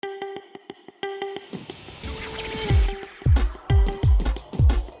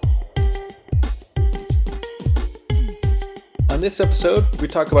this episode, we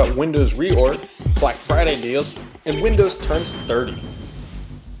talk about Windows Reorg, Black Friday deals, and Windows turns 30.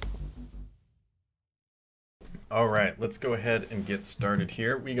 All right, let's go ahead and get started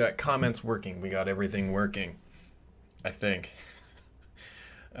here. We got comments working. We got everything working, I think.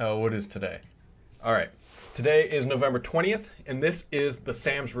 What is today? All right, today is November 20th, and this is the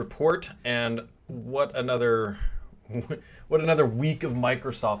Sam's Report, and what another week of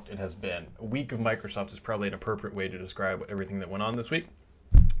Microsoft it has been. A week of Microsoft is probably an appropriate way to describe everything that went on this week.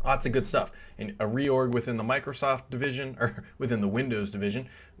 Lots of good stuff. And a reorg within the Microsoft division, or within the Windows division.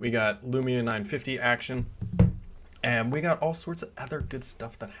 We got Lumia 950 action, and we got all sorts of other good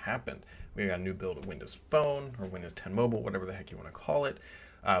stuff that happened. We got a new build of Windows Phone, or Windows 10 Mobile, whatever the heck you want to call it.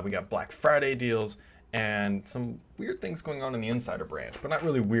 We got Black Friday deals, and some weird things going on in the Insider branch, but not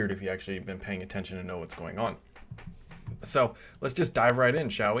really weird if you actually been paying attention and know what's going on. So let's just dive right in,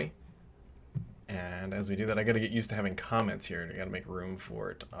 shall we? And as we do that, I got to get used to having comments here, and I got to make room for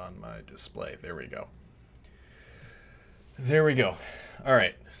it on my display. There we go. There we go. All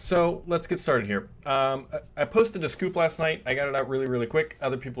right, so let's get started here. I posted a scoop last night. I got it out really, really quick.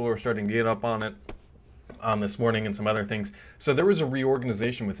 Other people were starting to get up on it this morning and some other things. So there was a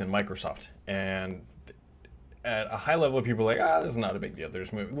reorganization within Microsoft, and at a high level, people are like, this is not a big deal.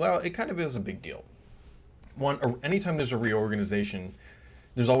 There's moving. Well, it kind of is a big deal. Anytime there's a reorganization,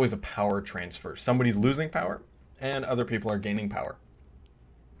 there's always a power transfer. Somebody's losing power, and other people are gaining power.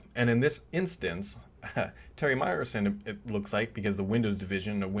 And in this instance, Terry Myerson, it looks like, because the Windows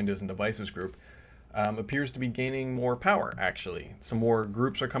division, the Windows and Devices group, appears to be gaining more power, actually. Some more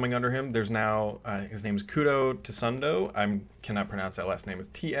groups are coming under him. There's now, his name is Kudo Tsunoda. I cannot pronounce that last name. It's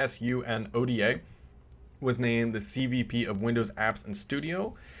Tsunoda. Was named the CVP of Windows Apps and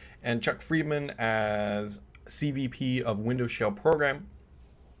Studio, and Chuck Friedman as CVP of Windows Shell Program.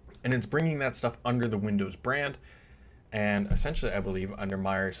 And it's bringing that stuff under the Windows brand, and essentially, I believe, under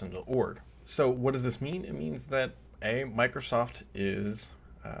Myerson.org. So what does this mean? It means that, Microsoft is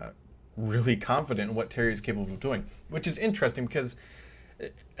really confident in what Terry is capable of doing, which is interesting because,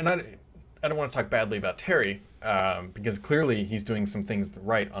 and I don't want to talk badly about Terry, because clearly he's doing some things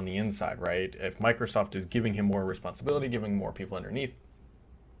right on the inside, right? If Microsoft is giving him more responsibility, giving more people underneath,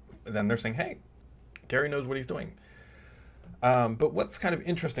 then they're saying, hey, Terry knows what he's doing. But what's kind of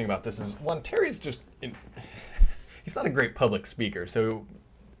interesting about this is, one, Terry's he's not a great public speaker, so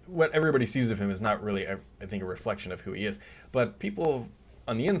what everybody sees of him is not really, I think, a reflection of who he is. But people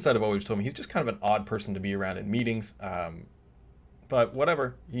on the inside have always told me he's just kind of an odd person to be around in meetings. But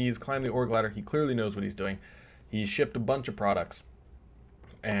whatever, he's climbed the org ladder. He clearly knows what he's doing. He shipped a bunch of products,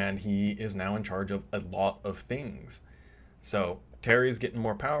 and he is now in charge of a lot of things. So Terry's getting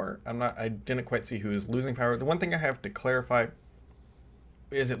more power. I didn't quite see who is losing power. The one thing I have to clarify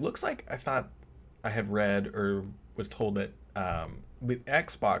is it looks like I thought I had read or was told that the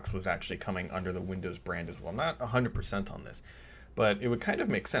Xbox was actually coming under the Windows brand as well. Not 100% on this, but it would kind of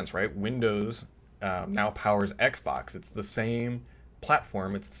make sense, right? Windows now powers Xbox. It's the same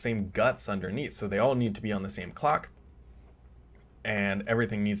platform. It's the same guts underneath. So they all need to be on the same clock, and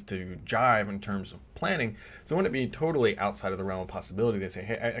everything needs to jive in terms of planning. So wouldn't it be totally outside of the realm of possibility? They say,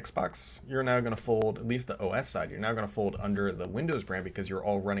 hey, Xbox, you're now going to fold, at least the OS side, you're now going to fold under the Windows brand because you're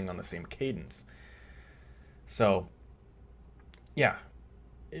all running on the same cadence. So, yeah,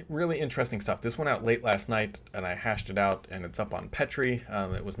 really interesting stuff. This went out late last night, and I hashed it out, and it's up on Petri.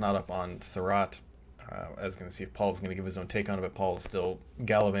 It was not up on Thurrott. I was going to see if Paul was going to give his own take on it, but Paul is still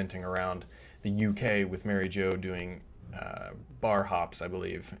gallivanting around the UK with Mary Jo doing bar hops, I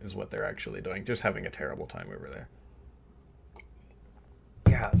believe, is what they're actually doing. Just having a terrible time over there.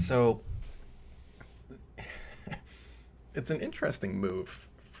 Yeah, so it's an interesting move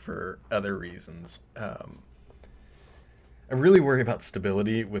for other reasons. I really worry about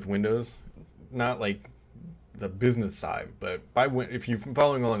stability with Windows, not like the business side, but if you've been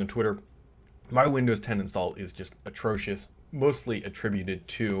following along on Twitter, my Windows 10 install is just atrocious, mostly attributed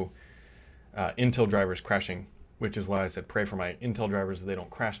to Intel drivers crashing, which is why I said pray for my Intel drivers that they don't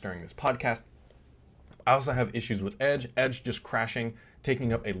crash during this podcast. I also have issues with Edge just crashing,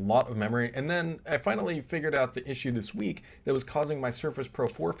 taking up a lot of memory. And then I finally figured out the issue this week that was causing my Surface Pro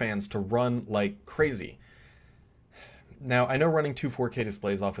 4 fans to run like crazy. Now, I know running two 4K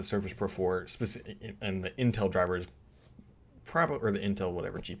displays off a Surface Pro 4 and the Intel drivers, or the Intel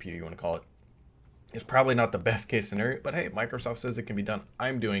whatever GPU you want to call it, is probably not the best case scenario. But hey, Microsoft says it can be done.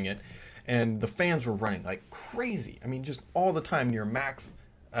 I'm doing it. And the fans were running like crazy. I mean, just all the time near max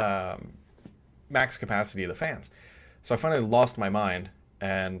capacity of the fans. So I finally lost my mind,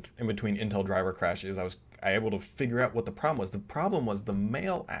 and in between Intel driver crashes, I able to figure out what the problem was. The problem was the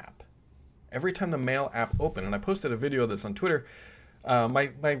Mail app every time the Mail app opened, and I posted a video of this on Twitter,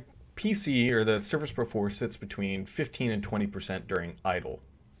 my PC or the Surface Pro 4 sits between 15 and 20% during idle.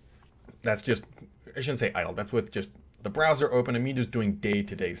 That's just, I shouldn't say idle, that's with just the browser open and me just doing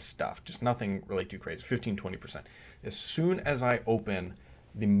day-to-day stuff, just nothing really too crazy, 15-20%. As soon as I open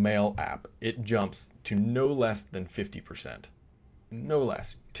the Mail app, it jumps to no less than 50%. No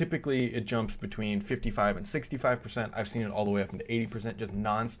less. Typically, it jumps between 55 and 65%. I've seen it all the way up into 80%, just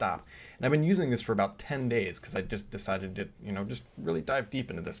nonstop. And I've been using this for about 10 days because I just decided to, just really dive deep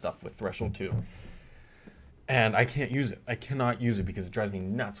into this stuff with Threshold 2. And I can't use it. I cannot use it because it drives me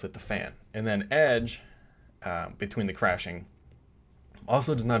nuts with the fan. And then Edge, between the crashing,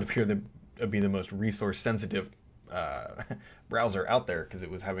 also does not appear to be the most resource-sensitive browser out there because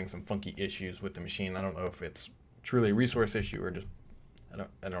it was having some funky issues with the machine. I don't know if it's truly a resource issue or just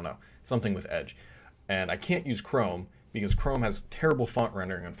I don't know, something with Edge. And I can't use Chrome because Chrome has terrible font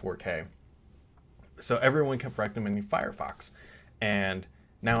rendering in 4K. So everyone kept recommending Firefox, and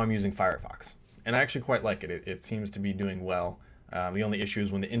now I'm using Firefox, and I actually quite like it. It seems to be doing well. The only issue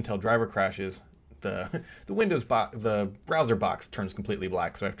is when the Intel driver crashes, the the browser box turns completely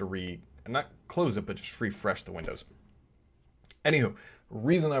black, so I have to not close it, but just refresh the Windows. Anywho,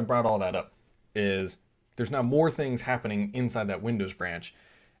 reason I brought all that up is there's now more things happening inside that Windows branch,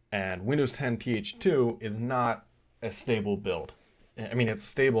 and Windows 10 TH2 is not a stable build. I mean, it's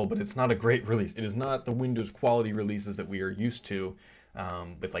stable, but it's not a great release. It is not the Windows quality releases that we are used to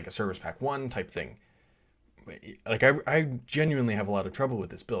with like a Service Pack 1 type thing. Like I genuinely have a lot of trouble with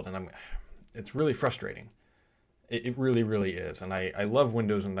this build, and it's really frustrating. It really, really is. And I love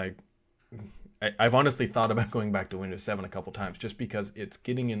Windows, and I've honestly thought about going back to Windows 7 a couple times just because it's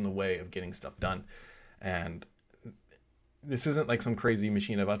getting in the way of getting stuff done. And this isn't like some crazy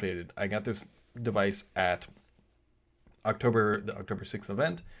machine I've updated. I got this device at the October 6th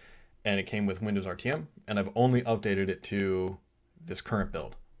event, and it came with Windows RTM, and I've only updated it to this current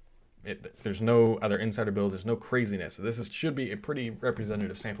build. There's no other insider build, there's no craziness. So this should be a pretty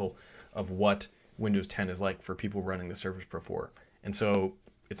representative sample of what Windows 10 is like for people running the Surface Pro 4. And so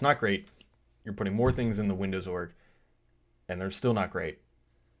it's not great. You're putting more things in the Windows org, and they're still not great.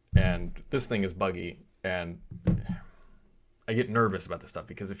 And this thing is buggy, and I get nervous about this stuff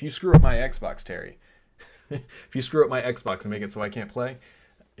because if you screw up my Xbox, Terry, if you screw up my Xbox and make it so I can't play,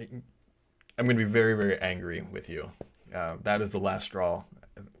 I'm going to be very, very angry with you. That is the last straw.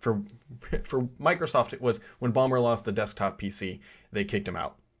 For Microsoft, it was when Ballmer lost the desktop PC, they kicked him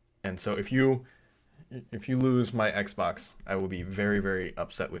out. And so if you lose my Xbox, I will be very, very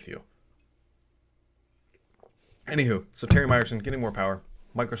upset with you. Anywho, so Terry Myerson getting more power.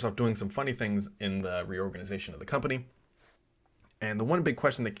 Microsoft doing some funny things in the reorganization of the company. And the one big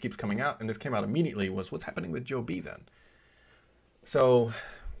question that keeps coming out, and this came out immediately, was what's happening with Joe B then? So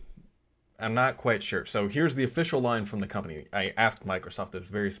I'm not quite sure. So here's the official line from the company. I asked Microsoft this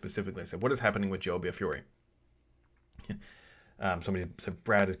very specifically. I said, what is happening with Joe Biafuri? Somebody said,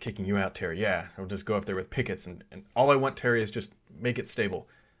 Brad is kicking you out, Terry. Yeah, I'll just go up there with pickets. And all I want, Terry, is just make it stable.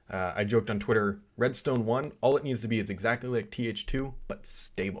 I joked on Twitter, Redstone 1, all it needs to be is exactly like TH2, but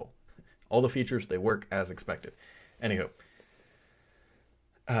stable. All the features, they work as expected. Anywho,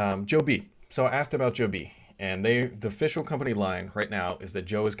 Joe B. So I asked about Joe B. And the official company line right now is that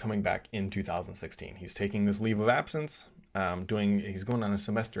Joe is coming back in 2016. He's taking this leave of absence. He's going on a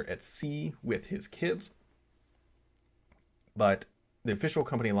semester at sea with his kids. But the official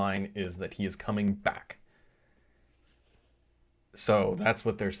company line is that he is coming back. So that's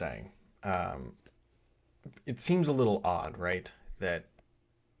what they're saying. It seems a little odd, right? That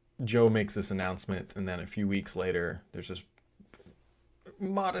Joe makes this announcement and then a few weeks later, there's this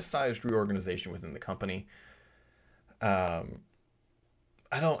modest-sized reorganization within the company. I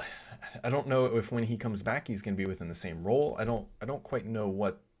don't know if when he comes back he's going to be within the same role. I don't quite know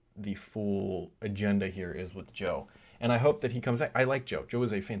what the full agenda here is with Joe. And I hope that he comes back. I like Joe. Joe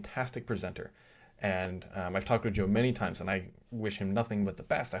is a fantastic presenter. And I've talked to Joe many times, and I wish him nothing but the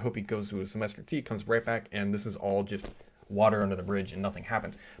best. I hope he goes to a semester T, comes right back, and this is all just water under the bridge and nothing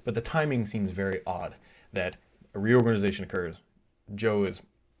happens. But the timing seems very odd that a reorganization occurs. Joe is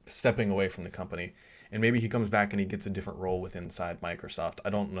stepping away from the company, and maybe he comes back and he gets a different role within inside Microsoft.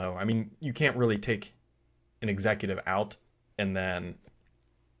 I don't know. I mean, you can't really take an executive out and then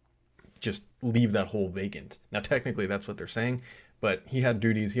just leave that hole vacant. Now, technically, that's what they're saying, but he had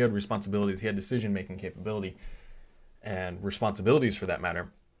duties, he had responsibilities, he had decision-making capability and responsibilities for that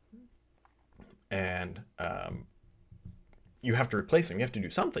matter. And you have to replace him. You have to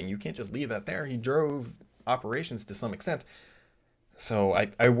do something. You can't just leave that there. He drove operations to some extent. So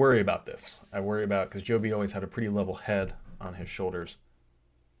I worry about this. I worry about, because Joe B always had a pretty level head on his shoulders.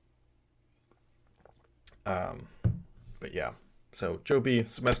 Um, but yeah, so Joe B,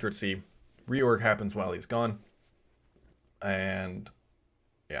 semester at sea, reorg happens while he's gone, and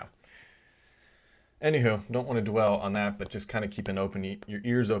yeah. Anywho, don't want to dwell on that, but just kind of keep your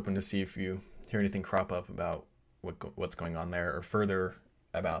ears open to see if you hear anything crop up about what's going on there or further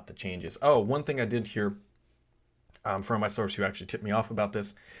about the changes. Oh, one thing I did hear from my source who actually tipped me off about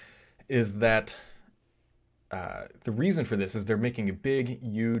this is that the reason for this is they're making a big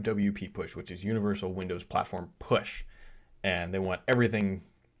UWP push, which is Universal Windows Platform push, and they want everything.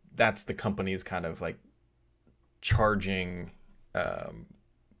 That's the company's kind of like charging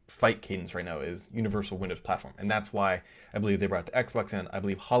fight cadence right now is Universal Windows Platform, and that's why I believe they brought the Xbox in. I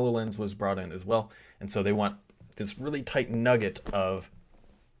believe HoloLens was brought in as well, and so they want this really tight nugget of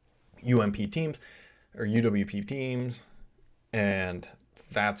UMP teams or UWP teams, and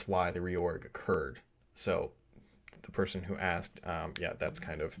that's why the reorg occurred. So the person who asked, yeah, that's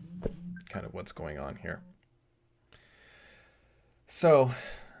kind of what's going on here. So,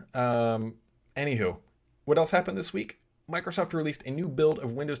 anywho, what else happened this week? Microsoft released a new build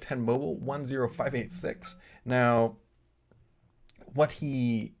of Windows 10 Mobile 10586. Now, what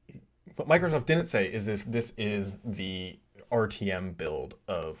Microsoft didn't say is if this is the RTM build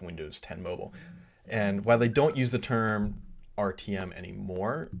of Windows 10 Mobile. And while they don't use the term RTM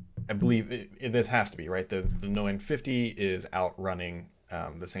anymore, I believe this has to be, right? The 950 is outrunning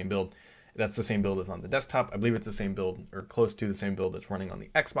the same build. That's the same build as on the desktop. I believe it's the same build or close to the same build that's running on the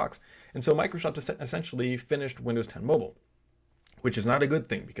Xbox. And so Microsoft essentially finished Windows 10 Mobile, which is not a good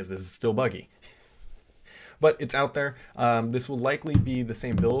thing because this is still buggy. But it's out there. This will likely be the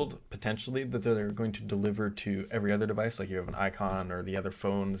same build, potentially, that they're going to deliver to every other device, like you have an Icon or the other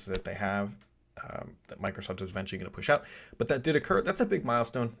phones that they have that Microsoft is eventually going to push out. But that did occur. That's a big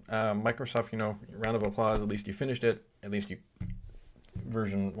milestone. Microsoft, round of applause. At least you finished it. At least you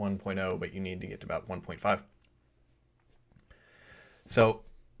version 1.0, but you need to get to about 1.5. So,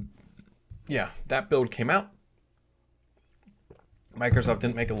 yeah, that build came out. Microsoft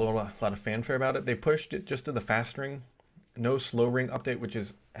didn't make a lot of fanfare about it. They pushed it just to the fast ring, no slow ring update, which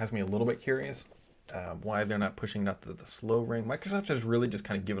has me a little bit curious why they're not pushing out the slow ring. Microsoft has really just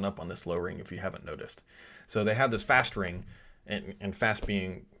kind of given up on the slow ring, if you haven't noticed. So they had this fast ring, and fast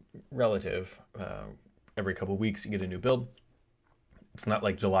being relative. Every couple of weeks you get a new build. It's not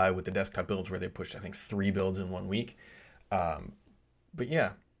like July with the desktop builds where they pushed, I think, 3 builds in 1 week. But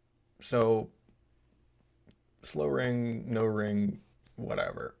yeah, so slow ring, no ring,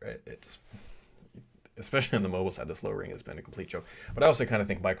 whatever. It's especially on the mobile side, the slow ring has been a complete joke. But I also kind of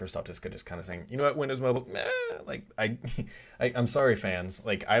think Microsoft is just kind of saying, you know what, Windows Mobile, like I'm sorry, fans.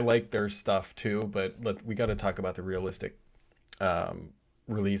 Like I like their stuff too, but we got to talk about the realistic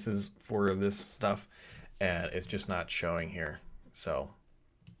releases for this stuff, and it's just not showing here. So,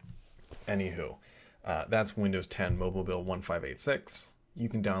 anywho, that's Windows 10 Mobile Build 1586. You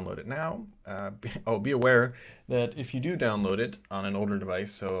can download it now. Be aware that if you do download it on an older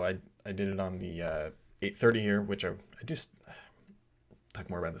device, so I did it on the 830 here, which I do talk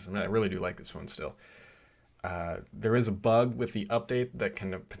more about this in a minute. I really do like this phone still. There is a bug with the update that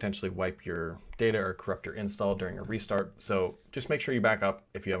can potentially wipe your data or corrupt your install during a restart. So just make sure you back up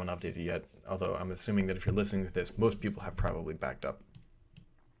if you haven't updated yet. Although I'm assuming that if you're listening to this, most people have probably backed up.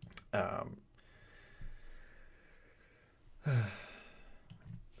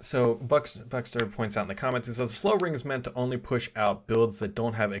 So Buckster points out in the comments, he says the slow ring is meant to only push out builds that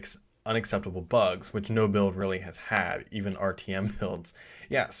don't have unacceptable bugs, which no build really has had, even RTM builds.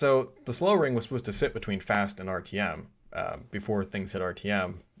 Yeah, so the slow ring was supposed to sit between fast and RTM before things hit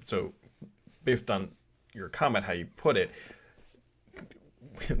RTM. So based on your comment, how you put it,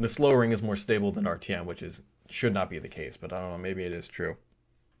 the slow ring is more stable than RTM, which should not be the case, but I don't know, maybe it is true.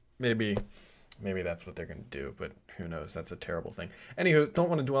 Maybe that's what they're going to do, but who knows? That's a terrible thing. Anywho, don't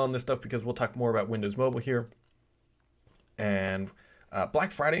want to dwell on this stuff because we'll talk more about Windows Mobile here. And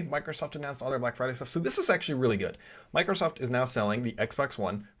Black Friday, Microsoft announced all their Black Friday stuff. So this is actually really good. Microsoft is now selling the Xbox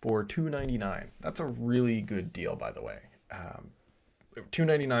One for $299. That's a really good deal, by the way.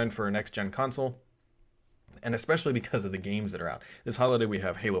 $299 for a next-gen console, and especially because of the games that are out. This holiday, we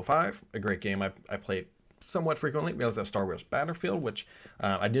have Halo 5, a great game I play somewhat frequently. We also have Star Wars Battlefield, which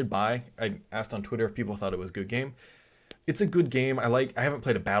I did buy. I asked on Twitter if people thought it was a good game. It's a good game. I haven't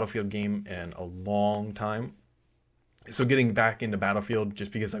played a Battlefield game in a long time. So getting back into Battlefield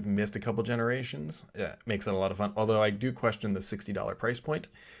just because I've missed a couple generations makes it a lot of fun. Although I do question the $60 price point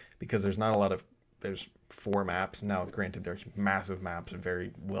because there's 4 maps. Now, granted, they're massive maps and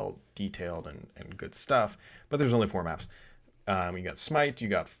very well detailed and good stuff, but there's only 4 maps. You got Smite, you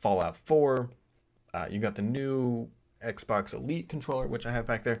got Fallout 4, you got the new Xbox Elite controller, which I have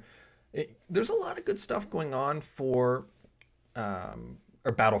back there. There's a lot of good stuff going on for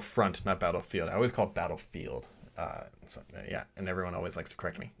or Battlefront, not Battlefield. I always call it Battlefield. Yeah, and everyone always likes to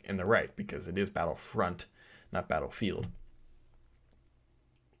correct me, and they're right because it is Battlefront, not Battlefield.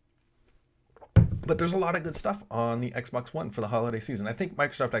 But there's a lot of good stuff on the Xbox One for the holiday season. I think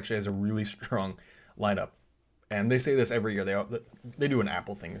Microsoft actually has a really strong lineup, and they say this every year. They do an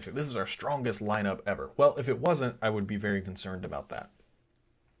Apple thing. They say this is our strongest lineup ever. Well, if it wasn't, I would be very concerned about that.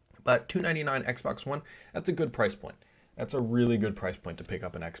 But $299 Xbox One, that's a good price point. That's a really good price point to pick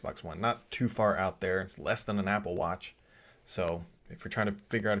up an Xbox One. Not too far out there. It's less than an Apple Watch. So if you're trying to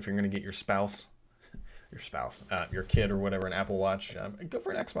figure out if you're going to get your kid or whatever, an Apple Watch, go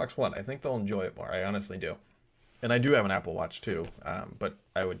for an Xbox One. I think they'll enjoy it more. I honestly do. And I do have an Apple Watch too, but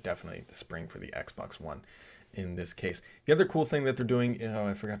I would definitely spring for the Xbox One in this case. The other cool thing that they're doing,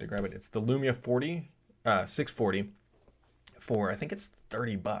 I forgot to grab it. It's the Lumia 640 for, I think it's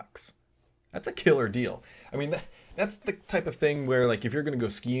 $30. That's a killer deal. I mean, that's the type of thing where, like, if you're going to go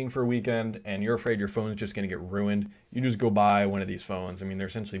skiing for a weekend and you're afraid your phone is just going to get ruined, you just go buy one of these phones. I mean, they're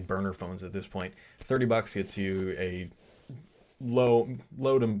essentially burner phones at this point. $30 gets you a low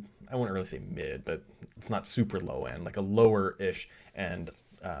to, I wouldn't really say mid, but it's not super low end, like a lower-ish end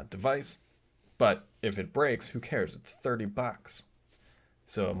device. But if it breaks, who cares? It's $30.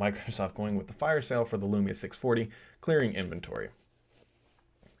 So Microsoft going with the fire sale for the Lumia 640, clearing inventory.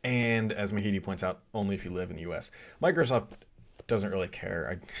 And as Mahidi points out, only if you live in the US. Microsoft doesn't really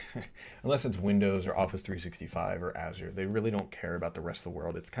care. Unless it's Windows or Office 365 or Azure, they really don't care about the rest of the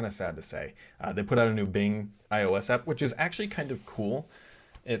world. It's kind of sad to say. They put out a new Bing iOS app, which is actually kind of cool.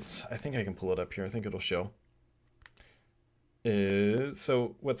 I think I can pull it up here. I think it'll show.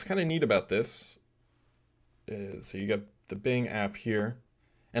 So what's kind of neat about this is, so you got the Bing app here.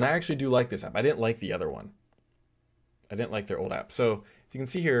 And I actually do like this app. I didn't like the other one. I didn't like their old app. So as you can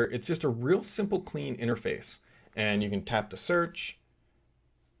see here, it's just a real simple, clean interface. And you can tap to search.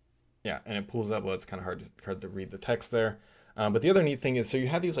 Yeah, and it pulls up. Well, it's kind of hard to read the text there. But the other neat thing is, so you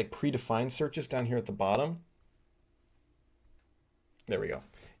have these like predefined searches down here at the bottom. There we go.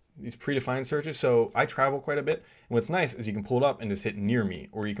 These predefined searches. So I travel quite a bit. And what's nice is you can pull it up and just hit near me,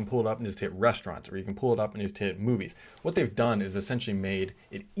 or you can pull it up and just hit restaurants, or you can pull it up and just hit movies. What they've done is essentially made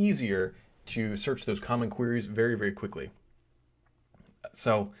it easier to search those common queries very, very quickly.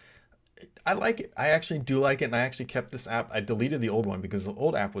 So I like it. I actually do like it, and I actually kept this app. I deleted the old one because the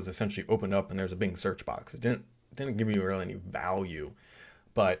old app was essentially opened up and there's a Bing search box. It didn't give you really any value,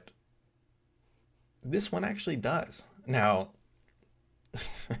 but this one actually does. Now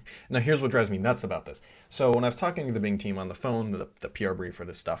here's what drives me nuts about this. So when I was talking to the Bing team on the phone, the PR brief for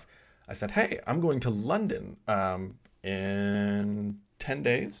this stuff, I said, hey, I'm going to London in 10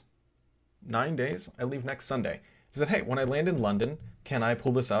 days, 9 days. I leave next Sunday. He said, hey, when I land in London, can I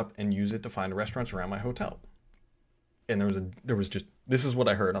pull this up and use it to find restaurants around my hotel? And there was just, this is what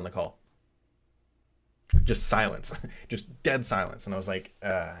I heard on the call. Just silence, just dead silence. And I was like,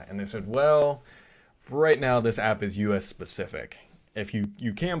 and they said, well, right now this app is US specific. If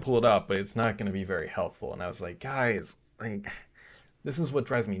you can pull it up, but it's not going to be very helpful. And I was like, guys, like, this is what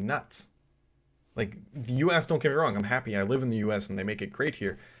drives me nuts. Like, the US, don't get me wrong, I'm happy I live in the US and they make it great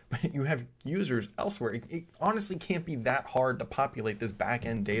here, but you have users elsewhere. It honestly can't be that hard to populate this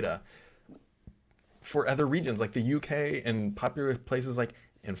back-end data for other regions like the UK and popular places like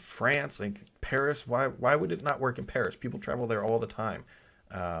in France, like Paris. Why would it not work in Paris? People travel there all the time.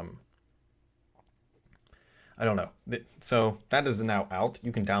 I don't know. So that is now out.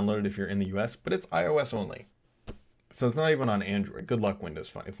 You can download it if you're in the US, but it's iOS only. So it's not even on Android. Good luck, Windows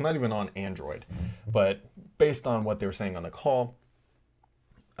Phone. It's not even on Android. But based on what they were saying on the call,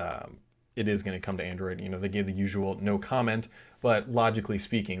 it is going to come to Android. You know, they gave the usual no comment, but logically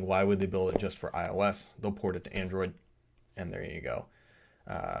speaking, why would they build it just for iOS? They'll port it to Android, and there you go.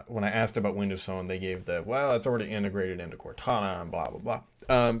 When I asked about Windows Phone, they gave well, it's already integrated into Cortana and blah, blah,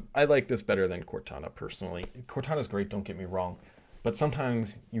 blah. I like this better than Cortana, personally. Cortana's great, don't get me wrong. But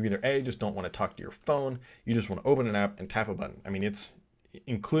sometimes you either A, just don't want to talk to your phone, you just want to open an app and tap a button. I mean, it's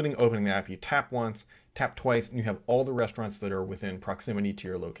including opening the app, you tap once, tap twice, and you have all the restaurants that are within proximity to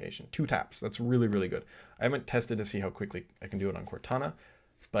your location. 2 taps. That's really, really good. I haven't tested to see how quickly I can do it on Cortana,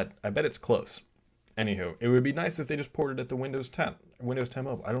 but I bet it's close. Anywho, it would be nice if they just ported it to Windows 10, Windows 10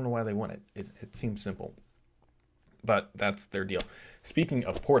 Mobile. I don't know why they want it. It seems simple, but that's their deal. Speaking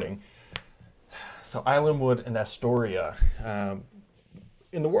of porting, so Islandwood and Astoria,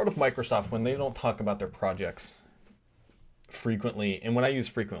 in the world of Microsoft, when they don't talk about their projects frequently, and when I use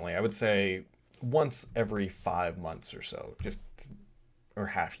frequently, I would say once every 5 months or so, or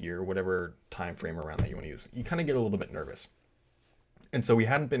half year, whatever time frame around that you want to use, you kind of get a little bit nervous. And so we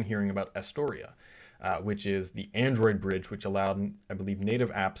hadn't been hearing about Astoria, which is the Android bridge, which allowed, I believe,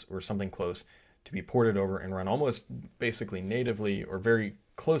 native apps or something close to be ported over and run almost basically natively or very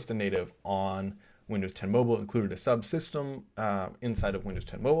close to native on Windows 10 Mobile. It included a subsystem inside of Windows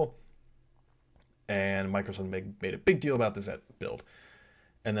 10 Mobile. And Microsoft made a big deal about this at build.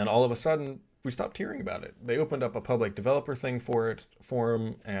 And then all of a sudden, we stopped hearing about it. They opened up a public developer thing for it,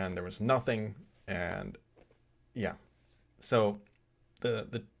 forum, and there was nothing. And yeah, so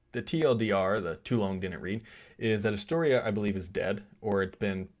the TLDR, the too long didn't read, is that Astoria, I believe, is dead, or it's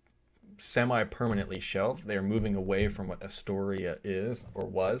been semi-permanently shelved. They are moving away from what Astoria is or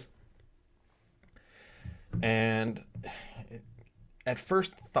was. And at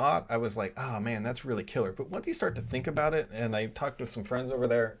first thought, I was like, oh man, that's really killer. But once you start to think about it, and I talked to some friends over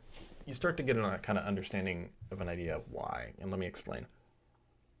there, you start to get a kind of understanding of an idea of why. And let me explain.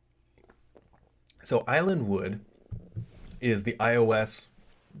 So Islandwood is the iOS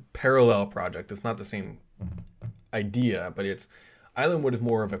parallel project. It's not the same idea, but Islandwood is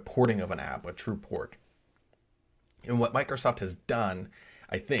more of a porting of an app, a true port. And what Microsoft has done,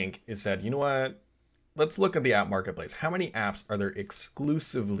 I think, is said, you know what? Let's look at the app marketplace. How many apps are there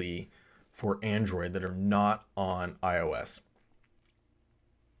exclusively for Android that are not on iOS?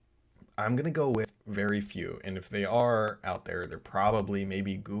 I'm going to go with very few. And if they are out there, they're probably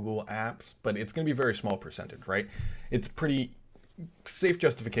maybe Google apps, but it's going to be a very small percentage, right? It's pretty safe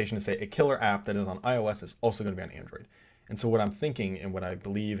justification to say a killer app that is on iOS is also going to be on Android. And so what I'm thinking and what I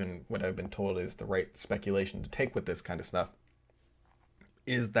believe and what I've been told is the right speculation to take with this kind of stuff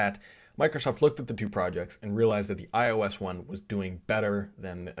is that Microsoft looked at the two projects and realized that the iOS one was doing better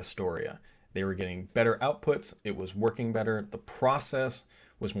than the Astoria. They were getting better outputs, it was working better, the process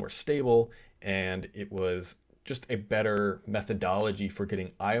was more stable, and it was just a better methodology for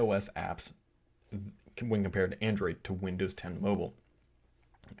getting iOS apps when compared to Android to Windows 10 Mobile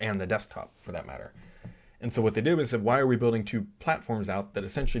and the desktop for that matter. And so what they did was said, why are we building two platforms out that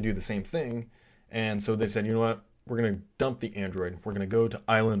essentially do the same thing? And so they said, you know what? We're going to dump the Android. We're going to go to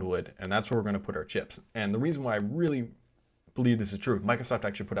Islandwood, and that's where we're going to put our chips. And the reason why I really believe this is true, Microsoft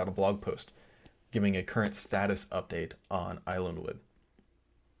actually put out a blog post giving a current status update on Islandwood.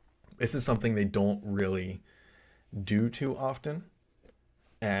 This is something they don't really do too often,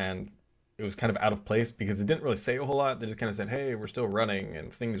 and it was kind of out of place because it didn't really say a whole lot. They just kind of said, hey, we're still running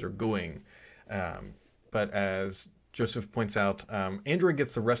and things are going. But as Joseph points out, Android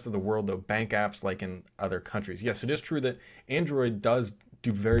gets the rest of the world, though, bank apps like in other countries. Yes, it is true that Android does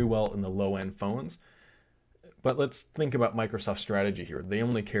do very well in the low-end phones, but let's think about Microsoft's strategy here. They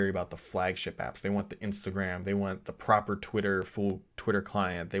only care about the flagship apps. They want the Instagram. They want the proper Twitter, full Twitter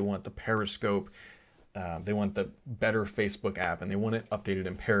client. They want the Periscope. They want the better Facebook app, and they want it updated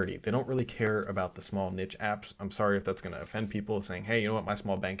in parity. They don't really care about the small niche apps. I'm sorry if that's going to offend people saying, hey, you know what, my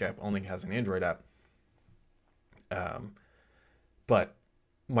small bank app only has an Android app. But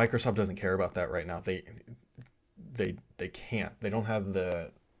Microsoft doesn't care about that right now. They can't. They don't have they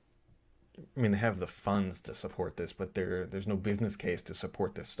have the funds to support this, but there's no business case to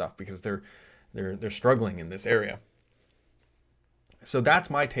support this stuff because they're struggling in this area. So that's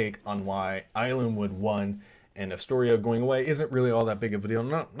my take on why Islandwood won and Astoria going away isn't really all that big of a deal.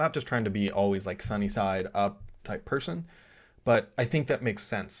 Not just trying to be always like sunny side up type person, but I think that makes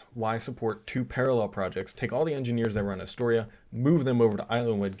sense. Why support two parallel projects, take all the engineers that were on Astoria, move them over to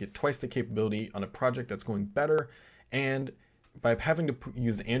Islandwood, get twice the capability on a project that's going better, and by having to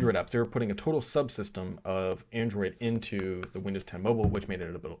use the Android apps, they were putting a total subsystem of Android into the Windows 10 Mobile, which made it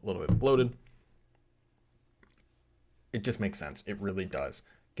a little bit bloated. It just makes sense. It really does.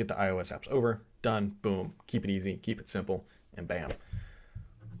 Get the iOS apps over, done, boom, keep it easy, keep it simple, and bam.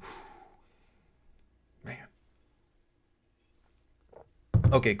 Man.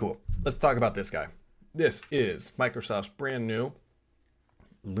 Okay, cool. Let's talk about this guy. This is Microsoft's brand new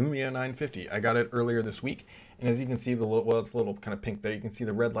Lumia 950. I got it earlier this week, and as you can see, it's a little kind of pink there. You can see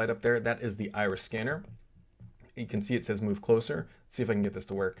the red light up there. That is the iris scanner. You can see it says move closer. Let's see if I can get this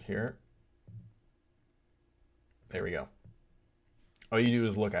to work here. There we go. All you do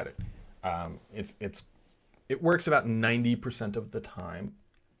is look at it. It works about 90% of the time.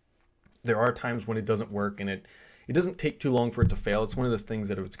 There are times when it doesn't work, and it doesn't take too long for it to fail. It's one of those things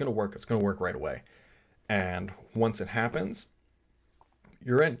that if it's going to work, it's going to work right away. And once it happens,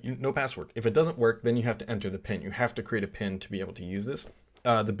 you're in. No password. If it doesn't work, then you have to enter the PIN. You have to create a PIN to be able to use this.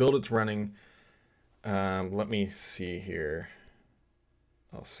 The build it's running, let me see here.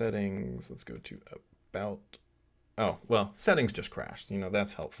 All settings. Let's go to about. Oh, well, settings just crashed.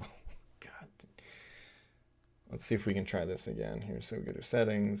 That's helpful. God. Let's see if we can try this again here. So we go to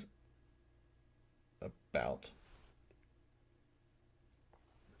settings. About.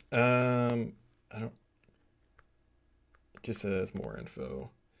 I don't. It just says more info.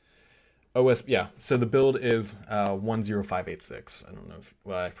 OS, yeah. So the build is 10586. I don't know if.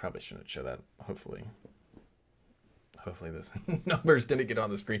 Well, I probably shouldn't show that. Hopefully this numbers didn't get on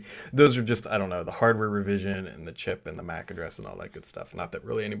the screen. Those are just, I don't know, the hardware revision and the chip and the MAC address and all that good stuff. Not that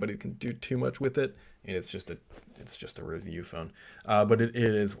really anybody can do too much with it. And it's just a review phone. But it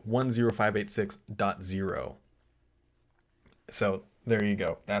is 10586.0. So there you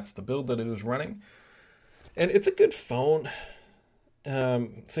go. That's the build that it is running. And it's a good phone.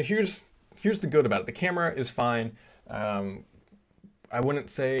 So here's the good about it. The camera is fine. I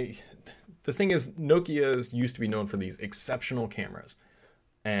wouldn't say, the thing is, Nokia's used to be known for these exceptional cameras.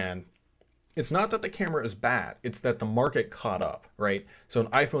 And it's not that the camera is bad, it's that the market caught up, right? So an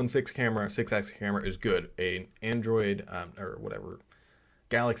iPhone 6 camera, 6X camera is good. An Android or whatever,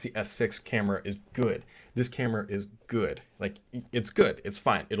 Galaxy S6 camera is good. This camera is good. Like, it's good. It's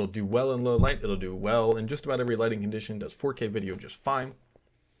fine. It'll do well in low light. It'll do well in just about every lighting condition. Does 4K video just fine.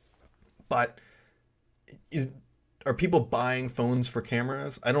 But are people buying phones for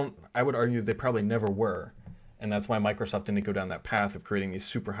cameras? I would argue they probably never were. And that's why Microsoft didn't go down that path of creating these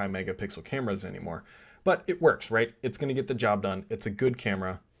super high megapixel cameras anymore. But it works, right? It's going to get the job done. It's a good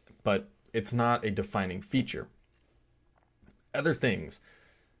camera, but it's not a defining feature. Other things,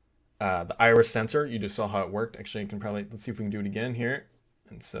 the iris sensor, you just saw how it worked. Actually, you can probably, let's see if we can do it again here.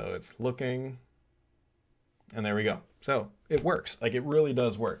 And so it's looking, and there we go. So it works. Like, it really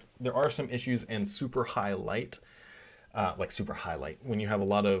does work. There are some issues in super high light. Like super highlight. When you have a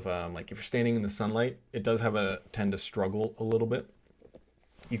lot of, like if you're standing in the sunlight, it does tend to struggle a little bit.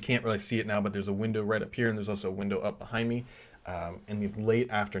 You can't really see it now, but there's a window right up here, and there's also a window up behind me. In the late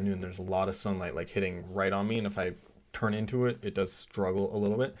afternoon, there's a lot of sunlight like hitting right on me, and if I turn into it, it does struggle a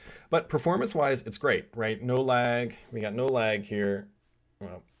little bit. But performance-wise, it's great, right? No lag. We got no lag here.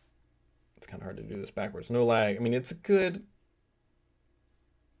 Well, it's kind of hard to do this backwards. No lag. I mean, it's good,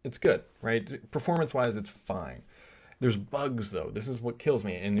 right? Performance-wise, it's fine. There's bugs though. This is what kills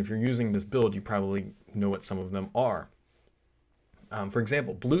me. And if you're using this build, you probably know what some of them are. For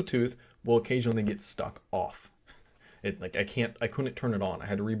example, Bluetooth will occasionally get stuck off. I couldn't turn it on. I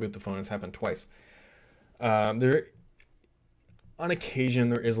had to reboot the phone. It's happened twice. On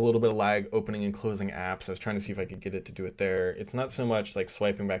occasion, there is a little bit of lag opening and closing apps. I was trying to see if I could get it to do it there. It's not so much like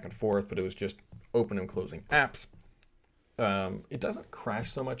swiping back and forth, but it was just open and closing apps. It doesn't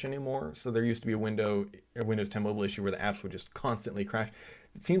crash so much anymore. So there used to be a Windows 10 mobile issue where the apps would just constantly crash.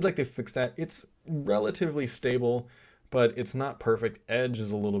 It seems like they fixed that. It's relatively stable, but it's not perfect. Edge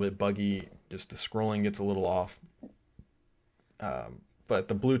is a little bit buggy. Just the scrolling gets a little off. But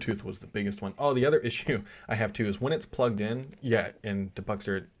the Bluetooth was the biggest one. Oh, the other issue I have too is when it's plugged in, and the Bucks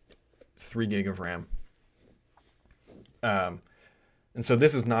are at 3 gig of RAM. And so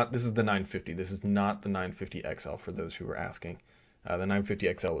this is the 950. This is not the 950 XL for those who are asking. The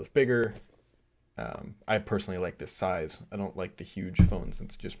 950 XL is bigger. I personally like this size. I don't like the huge phones.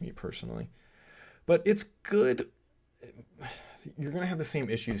 It's just me personally. But it's good. You're going to have the same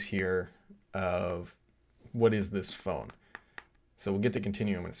issues here of what is this phone? So we'll get to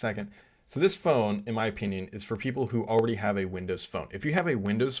Continuum in a second. So this phone, in my opinion, is for people who already have a Windows phone. If you have a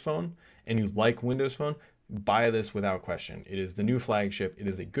Windows phone and you like Windows Phone, buy this without question. It is the new flagship. It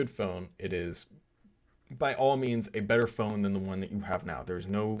is a good phone. It is, by all means, a better phone than the one that you have now. There's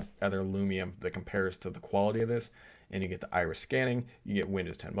no other Lumia that compares to the quality of this. And you get the iris scanning, you get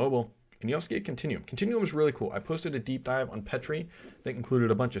Windows 10 Mobile, and you also get Continuum. Continuum is really cool. I posted a deep dive on Petri that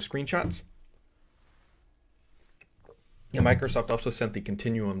included a bunch of screenshots. And Microsoft also sent the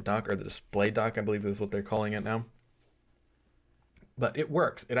Continuum dock, or the display dock, I believe is what they're calling it now. But it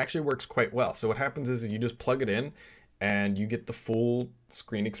works. It actually works quite well. So what happens is you just plug it in and you get the full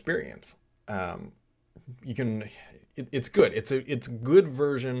screen experience. It's good. It's good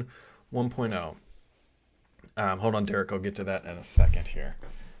version 1.0. Hold on, Derek. I'll get to that in a second here.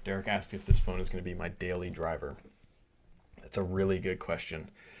 Derek asked if this phone is going to be my daily driver. That's a really good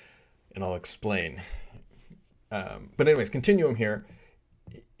question, and I'll explain. But anyways, Continuum here.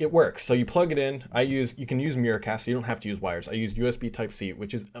 It works. So you plug it in. You can use Miracast, so you don't have to use wires. I use USB Type-C,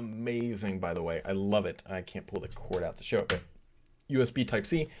 which is amazing, by the way. I love it. I can't pull the cord out to show it, but USB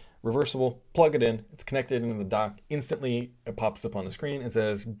Type-C, reversible, plug it in. It's connected into the dock. Instantly, it pops up on the screen and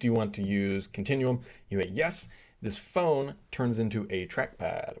says, do you want to use Continuum? You hit yes. This phone turns into a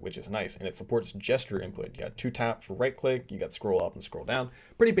trackpad, which is nice, and it supports gesture input. You got 2 tap for right click. You got scroll up and scroll down.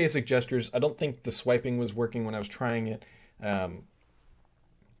 Pretty basic gestures. I don't think the swiping was working when I was trying it.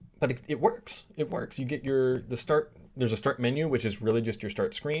 But it works. It works. You get the start. There's a start menu, which is really just your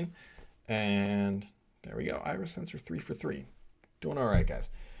start screen. And there we go. Iris sensor 3 for 3. Doing all right, guys.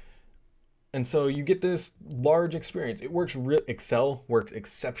 And so you get this large experience. It works. Excel works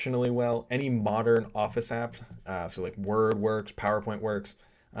exceptionally well. Any modern Office app, so like Word works, PowerPoint works.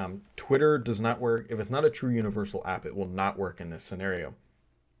 Twitter does not work. If it's not a true universal app, it will not work in this scenario.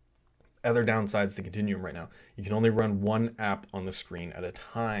 Other downsides to Continuum right now: you can only run one app on the screen at a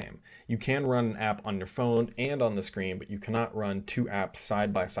time. You can run an app on your phone and on the screen, but you cannot run two apps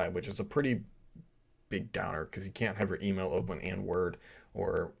side by side, which is a pretty big downer because you can't have your email open and Word,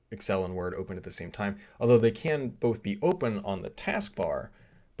 or Excel and Word open at the same time. Although they can both be open on the taskbar,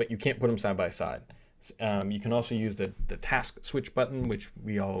 but you can't put them side by side. You can also use the task switch button, which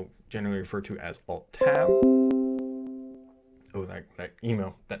we all generally refer to as Alt Tab. Oh, that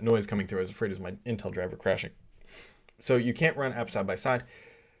email, that noise coming through, I was afraid it was my Intel driver crashing. So you can't run apps side by side.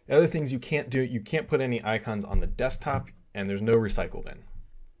 The other things you can't do, you can't put any icons on the desktop, and there's no recycle bin.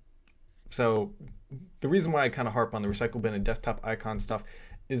 So the reason why I kind of harp on the recycle bin and desktop icon stuff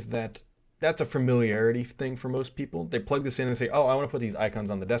is that that's a familiarity thing for most people. They plug this in and say, oh, I want to put these icons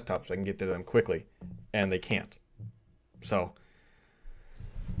on the desktop so I can get to them quickly, and they can't. So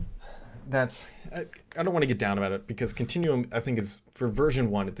that's, I don't want to get down about it, because Continuum, I think, is, for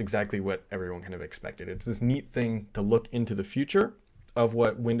version 1, it's exactly what everyone kind of expected. It's this neat thing to look into the future of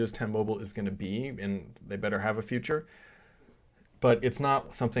what Windows 10 Mobile is going to be, and they better have a future. But it's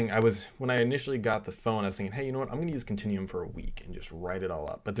not something when I initially got the phone, I was thinking, hey, you know what, I'm going to use Continuum for a week and just write it all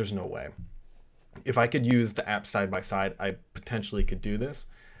up. But there's no way. If I could use the apps side by side, I potentially could do this,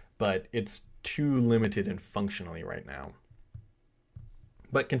 but it's too limited and functionally right now.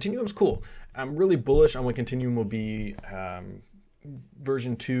 But Continuum's cool. I'm really bullish on what Continuum will be,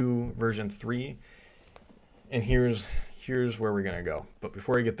 version 2, version 3. And here's where we're going to go. But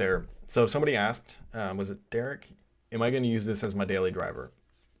before I get there, so somebody asked, was it Derek? Am I going to use this as my daily driver?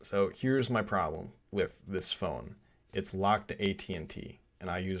 So here's my problem with this phone. It's locked to AT&T, and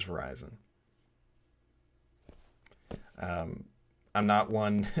I use Verizon. I'm not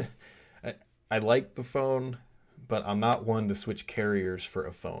one, I like the phone, but I'm not one to switch carriers for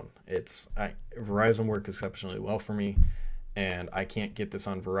a phone. Verizon works exceptionally well for me, and I can't get this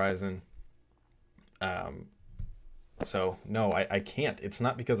on Verizon. So no, I can't. It's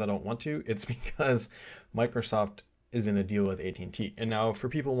not because I don't want to. It's because Microsoft is in a deal with AT&T. And now, for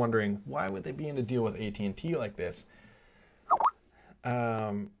people wondering, why would they be in a deal with AT&T like this?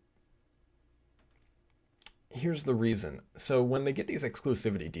 Here's the reason. So when they get these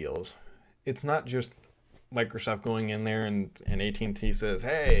exclusivity deals, it's not just Microsoft going in there and AT&T says,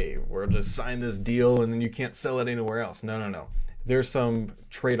 hey, we'll just sign this deal and then you can't sell it anywhere else. No. There's some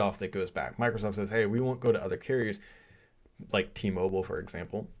trade-off that goes back. Microsoft says, hey, we won't go to other carriers, like T-Mobile, for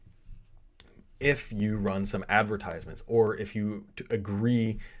example, if you run some advertisements, or if you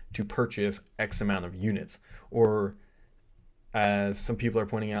agree to purchase X amount of units. Or, as some people are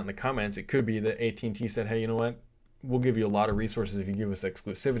pointing out in the comments, it could be that AT&T said, hey, you know what? We'll give you a lot of resources if you give us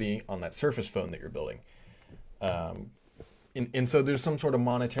exclusivity on that Surface phone that you're building. And so there's some sort of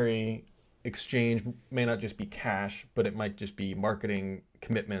monetary exchange. May not just be cash, but it might just be marketing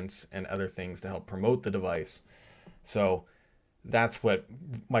commitments and other things to help promote the device. So that's what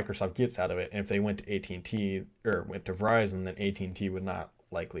Microsoft gets out of it. And if they went to AT&T or went to Verizon, then AT&T would not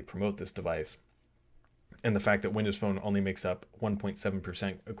likely promote this device. And the fact that Windows Phone only makes up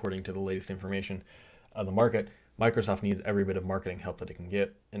 1.7%, according to the latest information of the market, Microsoft needs every bit of marketing help that it can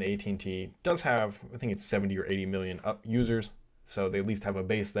get. And AT&T does have, I think it's 70 or 80 million users, so they at least have a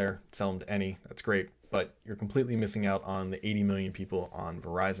base there. Sell them to any, that's great. But you're completely missing out on the 80 million people on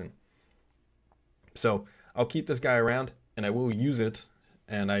Verizon. So I'll keep this guy around, and I will use it.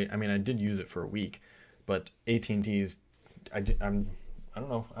 And I mean, I did use it for a week, but AT&T is, I don't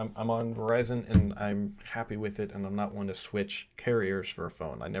know. I'm on Verizon, and I'm happy with it, and I'm not one to switch carriers for a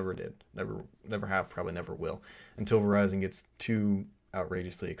phone. I never did. Never have, probably never will, until Verizon gets too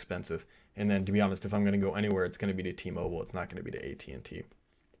outrageously expensive. And then, to be honest, if I'm going to go anywhere, it's going to be to T-Mobile. It's not going to be to AT&T.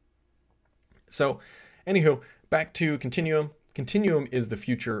 So, anywho, back to Continuum. Continuum is the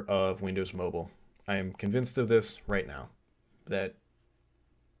future of Windows Mobile. I am convinced of this right now, that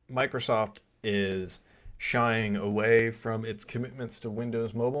Microsoft is shying away from its commitments to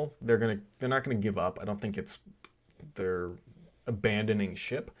Windows Mobile. They're not gonna give up. I don't think they're abandoning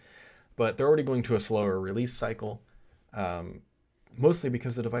ship, but they're already going to a slower release cycle, mostly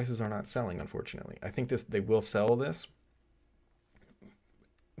because the devices are not selling, unfortunately. I think they will sell this,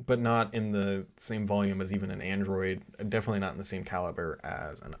 but not in the same volume as even an Android, definitely not in the same caliber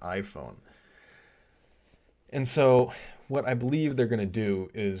as an iPhone. And so what I believe they're going to do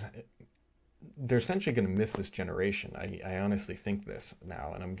is they're essentially going to miss this generation. I honestly think this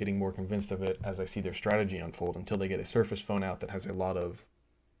now, and I'm getting more convinced of it as I see their strategy unfold, until they get a Surface phone out that has a lot of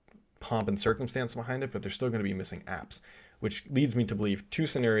pomp and circumstance behind it, but they're still going to be missing apps, which leads me to believe two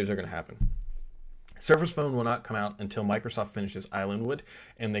scenarios are going to happen. Surface Phone will not come out until Microsoft finishes Islandwood,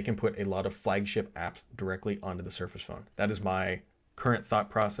 and they can put a lot of flagship apps directly onto the Surface Phone. That is my current thought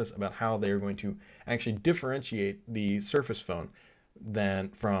process about how they are going to actually differentiate the Surface Phone than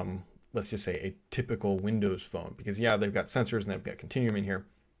from, let's just say, a typical Windows phone. Because yeah, they've got sensors and they've got Continuum in here,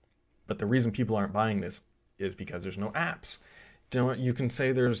 but the reason people aren't buying this is because there's no apps. You can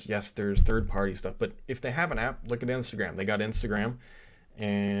say there's third-party stuff, but if they have an app, look at Instagram. They got Instagram,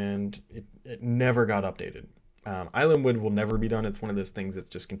 and it never got updated. Islandwood will never be done. It's one of those things that's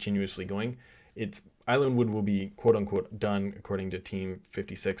just continuously going. Islandwood will be quote unquote done, according to Team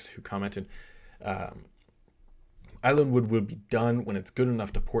 56, who commented. Islandwood will be done when it's good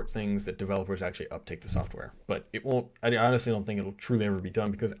enough to port things that developers actually uptake the software. But it won't. I honestly don't think it'll truly ever be done,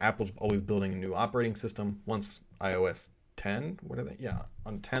 because Apple's always building a new operating system. Once iOS 10,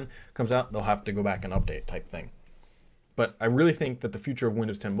 on 10 comes out, they'll have to go back and update type thing. But I really think that the future of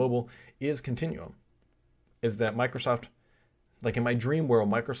Windows 10 Mobile is Continuum. Is that Microsoft, like in my dream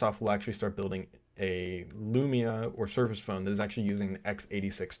world, Microsoft will actually start building a Lumia or Surface Phone that is actually using the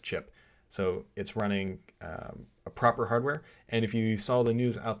x86 chip. So it's running a proper hardware. And if you saw the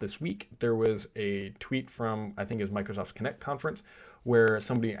news out this week, there was a tweet from, I think it was Microsoft's Connect conference, where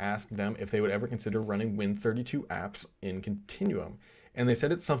somebody asked them if they would ever consider running Win32 apps in Continuum. And they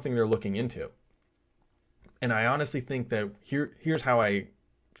said it's something they're looking into. And I honestly think that here's how I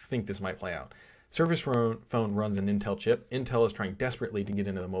think this might play out. Surface Phone runs an Intel chip. Intel is trying desperately to get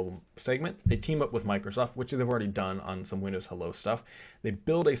into the mobile segment. They team up with Microsoft, which they've already done on some Windows Hello stuff. They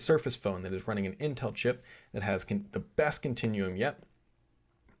build a Surface Phone that is running an Intel chip that has the best Continuum yet,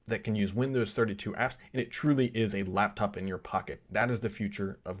 that can use Windows 32 apps, and it truly is a laptop in your pocket. That is the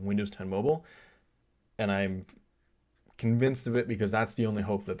future of Windows 10 Mobile, and I'm convinced of it because that's the only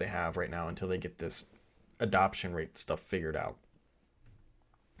hope that they have right now until they get this adoption rate stuff figured out.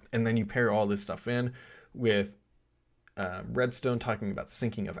 And then you pair all this stuff in with Redstone talking about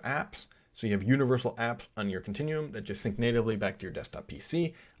syncing of apps. So you have universal apps on your Continuum that just sync natively back to your desktop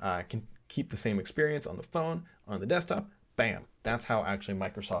PC, can keep the same experience on the phone, on the desktop. Bam. That's how actually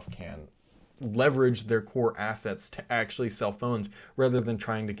Microsoft can leverage their core assets to actually sell phones, rather than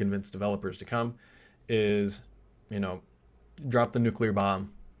trying to convince developers to come, is, drop the nuclear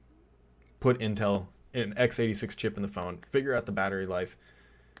bomb, put Intel, an x86 chip in the phone, figure out the battery life,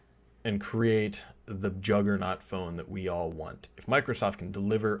 and create the juggernaut phone that we all want. If Microsoft can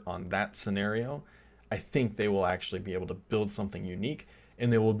deliver on that scenario, I think they will actually be able to build something unique,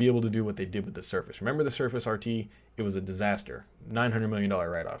 and they will be able to do what they did with the Surface. Remember the Surface RT? It was a disaster. $900 million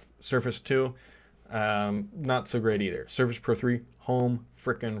write-off. Surface 2, not so great either. Surface Pro 3, home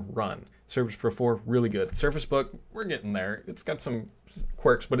frickin' run. Surface Pro 4, really good. Surface Book, we're getting there. It's got some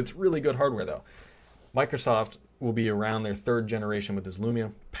quirks, but it's really good hardware though. Microsoft will be around their third generation with this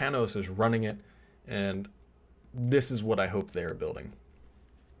Lumia. Panos is running it, and this is what I hope they're building.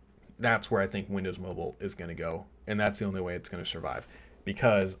 That's where I think Windows Mobile is going to go, and that's the only way it's going to survive.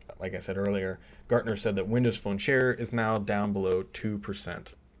 Because, like I said earlier, Gartner said that Windows Phone share is now down below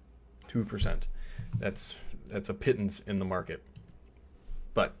 2%. 2%. That's a pittance in the market.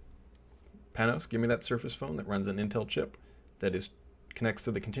 But Panos, give me that Surface Phone that runs an Intel chip that connects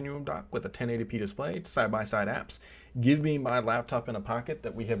to the Continuum dock with a 1080p display, side-by-side apps. Give me my laptop in a pocket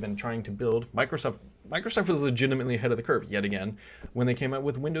that we have been trying to build. Microsoft was legitimately ahead of the curve yet again when they came out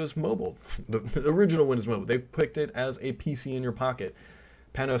with Windows Mobile, the original Windows Mobile. They picked it as a PC in your pocket.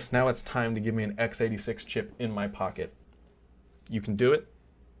 Panos, now it's time to give me an x86 chip in my pocket. You can do it.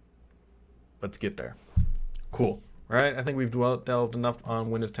 Let's get there. Cool. All right, I think we've delved enough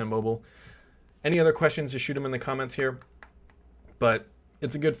on Windows 10 Mobile. Any other questions, just shoot them in the comments here. But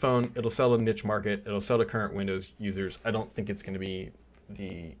it's a good phone. It'll sell to the niche market. It'll sell to current Windows users. I don't think it's going to be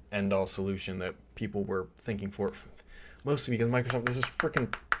the end-all solution that people were thinking for. Mostly because Microsoft, this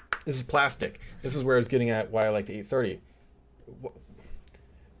is plastic. This is where I was getting at why I like the 830.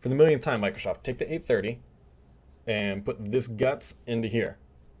 For the millionth time, Microsoft, take the 830 and put this guts into here.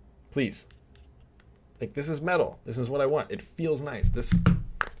 Please. Like, this is metal. This is what I want. It feels nice. This,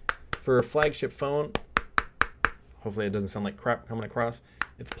 for a flagship phone, hopefully it doesn't sound like crap coming across.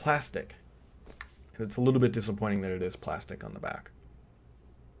 It's plastic. And it's a little bit disappointing that it is plastic on the back.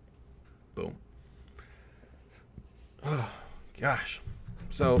 Boom. Oh, gosh.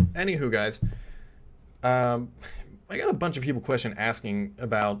 So, anywho, guys, I got a bunch of people asking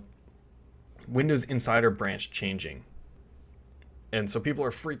about Windows Insider branch changing. And so people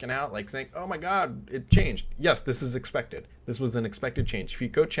are freaking out, like saying, oh my God, it changed. Yes, this is expected. This was an expected change. If you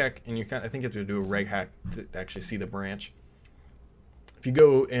go check, and I think you have to do a reg hack to actually see the branch. If you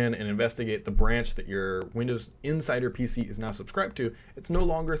go in and investigate the branch that your Windows Insider PC is now subscribed to, it's no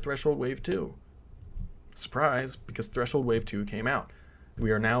longer Threshold Wave 2. Surprise, because Threshold Wave 2 came out.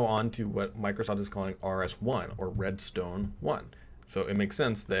 We are now on to what Microsoft is calling RS1, or Redstone 1. So it makes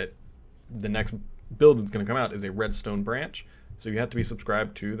sense that the next build that's going to come out is a Redstone branch, so you have to be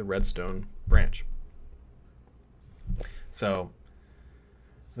subscribed to the Redstone branch. So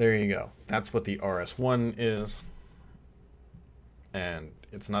there you go. That's what the RS1 is. And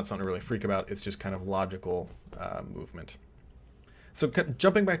it's not something to really freak about. It's just kind of logical movement. So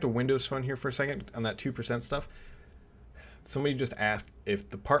jumping back to Windows Phone here for a second on that 2% stuff. Somebody just asked if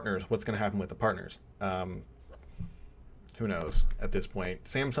the partners, what's going to happen with the partners? Who knows at this point.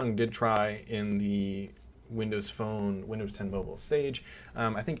 Samsung did try in the Windows Phone, Windows 10 Mobile stage.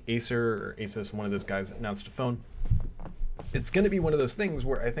 I think Acer or Asus, one of those guys, announced a phone. It's going to be one of those things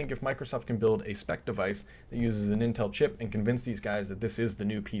where I think if Microsoft can build a spec device that uses an Intel chip and convince these guys that this is the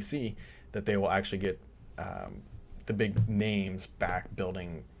new PC, that they will actually get the big names back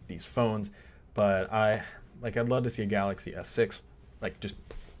building these phones. But I'd love to see a Galaxy S6. Like, just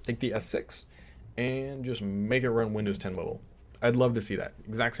take the S6 and just make it run Windows 10 Mobile. I'd love to see that.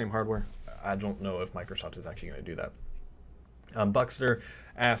 Exact same hardware. I don't know if Microsoft is actually going to do that. Buckster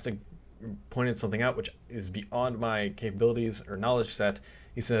pointed something out which is beyond my capabilities or knowledge set.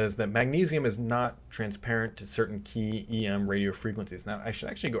 He says that magnesium is not transparent to certain key EM radio frequencies. Now, I should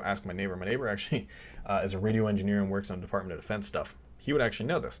actually go ask my neighbor. My neighbor actually is a radio engineer and works on Department of Defense stuff. He would actually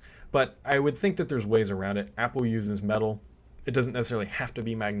know this. But I would think that there's ways around it. Apple uses metal. It doesn't necessarily have to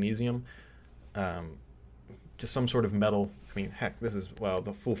be magnesium. Just some sort of metal. I mean, heck,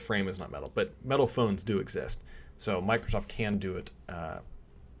 the full frame is not metal, but metal phones do exist. So Microsoft can do it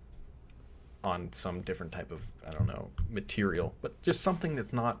on some different type of, material, but just something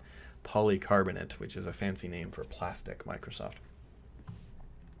that's not polycarbonate, which is a fancy name for plastic, Microsoft.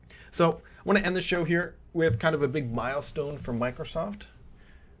 So I want to end the show here with kind of a big milestone from Microsoft.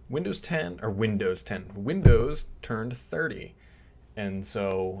 Windows turned 30. And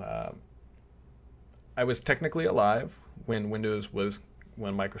so I was technically alive when Microsoft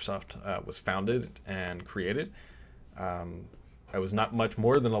was founded and created. I was not much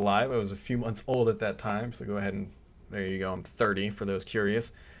more than alive. I was a few months old at that time. So go ahead and there you go. I'm 30 for those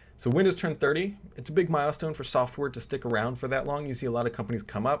curious. So Windows turned 30. It's a big milestone for software to stick around for that long. You see a lot of companies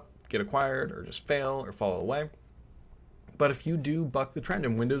come up, get acquired, or just fail or fall away. But if you do buck the trend,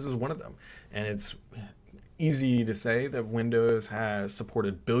 and Windows is one of them, and it's easy to say that Windows has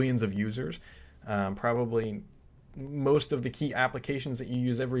supported billions of users. Probably most of the key applications that you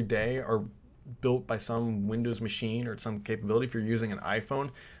use every day are built by some Windows machine or some capability. If you're using an iPhone,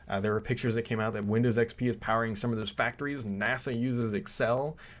 there are pictures that came out that Windows XP is powering some of those factories. NASA uses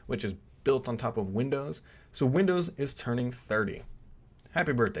Excel, which is built on top of Windows. So Windows is turning 30.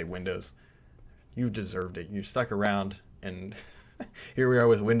 Happy birthday, Windows. You've deserved it. You stuck around, and here we are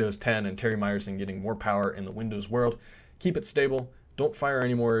with Windows 10 and Terry Myerson getting more power in the Windows world. Keep it stable. Don't fire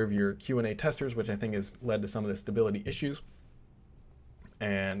any more of your Q&A testers, which I think has led to some of the stability issues.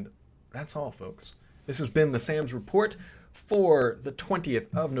 And that's all, folks. This has been the Sam's Report for the 20th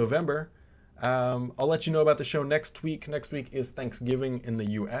of November. I'll let you know about the show next week. Next week is Thanksgiving in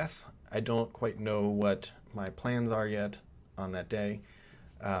the U.S. I don't quite know what my plans are yet on that day.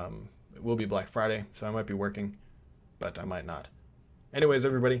 It will be Black Friday, so I might be working, but I might not. Anyways,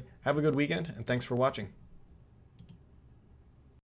 everybody, have a good weekend, and thanks for watching.